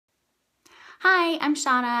Hi, I'm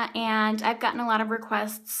Shauna, and I've gotten a lot of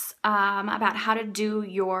requests about how to do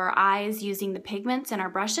your eyes using the pigments in our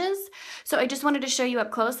brushes. So I just wanted to show you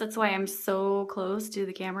up close. That's why I'm so close to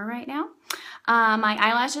the camera right now. My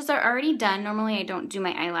eyelashes are already done. Normally I don't do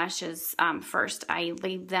my eyelashes first. I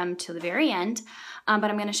leave them till the very end. But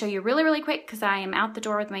I'm going to show you really quick because I am out the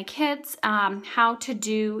door with my kids how to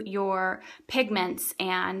do your pigments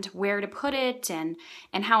and where to put it and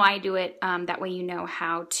how I do it. That way you know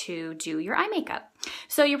how to do your eye makeup.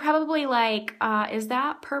 So you're probably like, is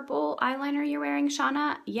that purple eyeliner you're wearing,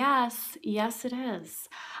 Shauna? Yes, it is.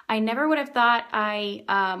 I never would have thought I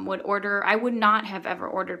would not have ever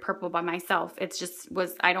ordered purple by myself. It's just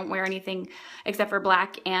I don't wear anything except for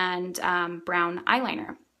black and brown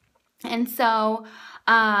eyeliner. And so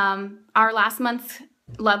our last month's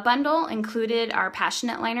Love Bundle included our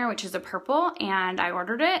Passionate liner, which is a purple, and I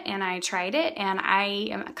ordered it and I tried it and I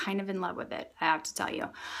am kind of in love with it, I have to tell you.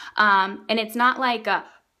 And it's not like a,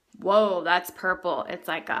 whoa, that's purple. It's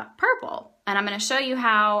like a purple. And I'm going to show you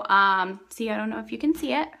how, see, I don't know if you can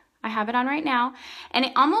see it. I have it on right now, and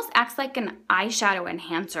it almost acts like an eyeshadow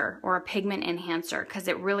enhancer or a pigment enhancer because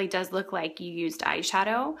it really does look like you used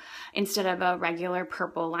eyeshadow instead of a regular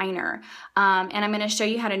purple liner. And I'm going to show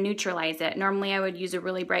you how to neutralize it. Normally I would use a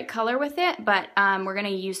really bright color with it, but we're going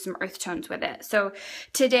to use some earth tones with it. So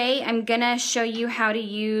today I'm going to show you how to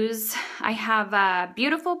use, I have a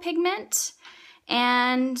Beautiful Pigment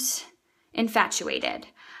and Infatuated.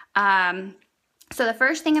 So the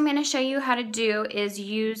first thing I'm going to show you how to do is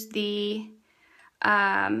use the,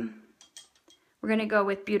 we're going to go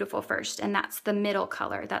with Beautiful first, and that's the middle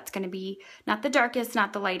color. That's going to be not the darkest,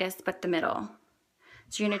 not the lightest, but the middle.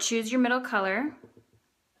 So you're going to choose your middle color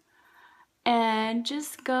and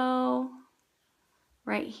just go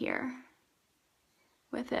right here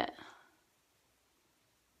with it.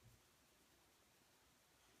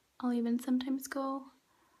 I'll even sometimes go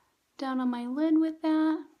down on my lid with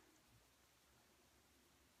that.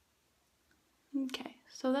 Okay,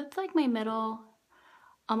 so that's like my middle,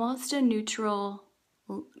 almost a neutral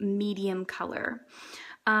medium color.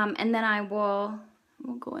 And then we'll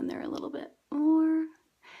go in there a little bit more.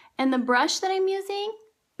 And the brush that I'm using,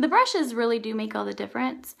 the brushes really do make all the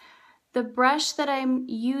difference. The brush that I'm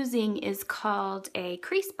using is called a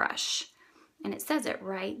crease brush, and it says it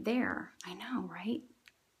right there. I know, right?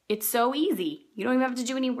 It's so easy. You don't even have to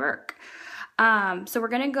do any work. So we're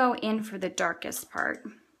gonna go in for the darkest part.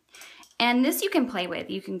 And this you can play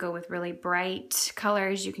with. You can go with really bright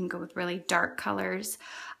colors. You can go with really dark colors.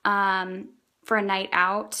 For a night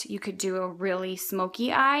out, you could do a really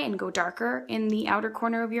smoky eye and go darker in the outer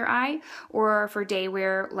corner of your eye. Or for day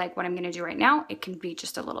wear, like what I'm gonna do right now, it can be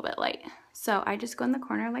just a little bit light. So I just go in the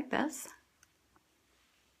corner like this.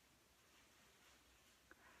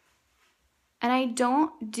 And I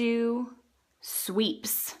don't do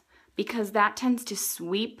sweeps because that tends to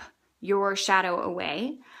sweep your shadow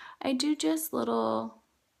away. I do just little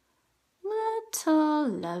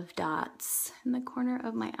love dots in the corner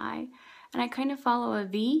of my eye. And I kind of follow a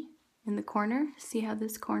V in the corner. See how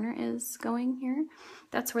this corner is going here?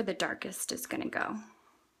 That's where the darkest is gonna go.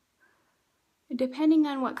 Depending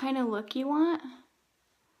on what kind of look you want,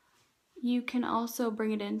 you can also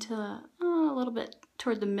bring it into a little bit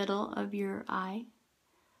toward the middle of your eye.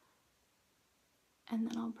 And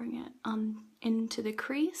then I'll bring it into the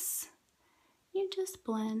crease. You just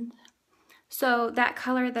blend. So that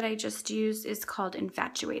color that I just used is called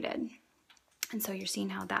Infatuated. And so you're seeing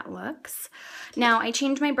how that looks. Now I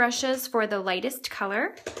changed my brushes for the lightest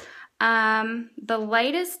color. The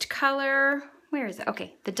lightest color, where is it?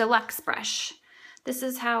 Okay, the deluxe brush. This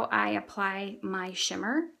is how I apply my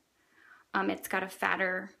shimmer. It's got a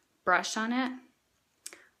fatter brush on it.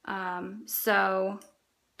 So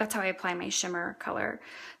that's how I apply my shimmer color.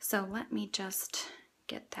 So let me just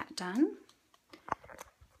get that done.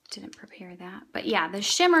 Didn't prepare that. But yeah, the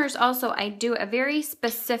shimmers also, I do a very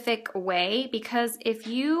specific way because if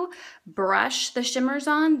you brush the shimmers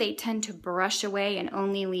on, they tend to brush away and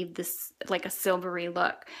only leave this like a silvery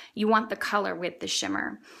look. You want the color with the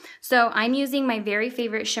shimmer. So I'm using my very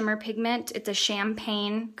favorite shimmer pigment. It's a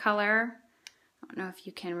champagne color. I don't know if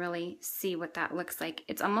you can really see what that looks like.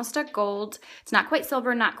 It's almost a gold. It's not quite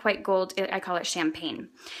silver, not quite gold. I call it champagne.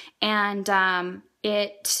 And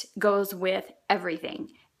it goes with everything.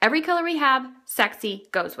 Every color we have, Sexy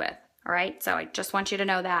goes with, all right? So I just want you to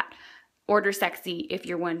know that. Order Sexy if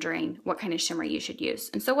you're wondering what kind of shimmer you should use.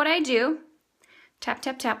 And so what I do, tap,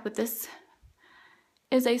 tap, tap with this,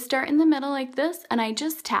 is I start in the middle like this, and I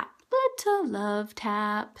just tap. Little love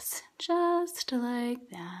taps, just like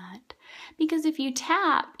that. Because if you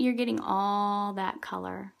tap, you're getting all that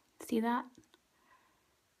color. See that?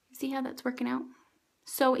 See how that's working out?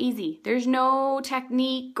 So easy. There's no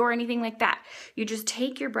technique or anything like that. You just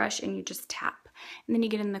take your brush and you just tap. And then you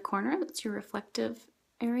get in the corner. That's your reflective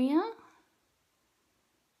area.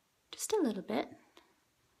 Just a little bit.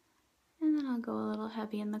 And then I'll go a little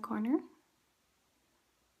heavy in the corner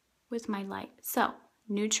with my light. So,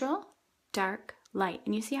 neutral, dark, light.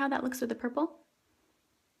 And you see how that looks with the purple?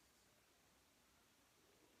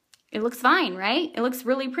 It looks fine, right? It looks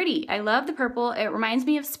really pretty. I love the purple. It reminds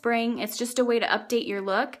me of spring. It's just a way to update your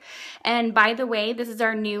look. And by the way, this is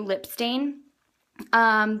our new lip stain.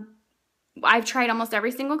 I've tried almost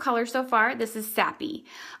every single color so far. This is Sappy.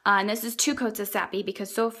 And this is 2 coats of Sappy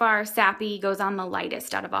because so far Sappy goes on the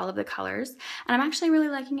lightest out of all of the colors. And I'm actually really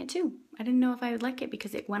liking it too. I didn't know if I would like it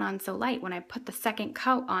because it went on so light. When I put the second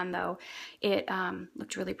coat on though, it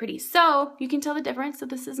looked really pretty. So you can tell the difference. So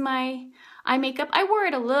this is my eye makeup. I wore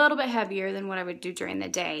it a little bit heavier than what I would do during the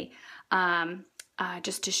day.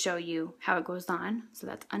 Just to show you how it goes on. So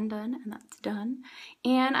that's undone and that's done.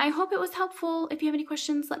 And I hope it was helpful. If you have any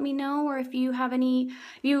questions, let me know. Or if you have any,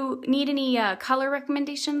 if you need any color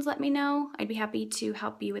recommendations, let me know. I'd be happy to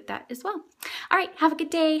help you with that as well. All right, have a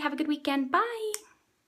good day. Have a good weekend. Bye.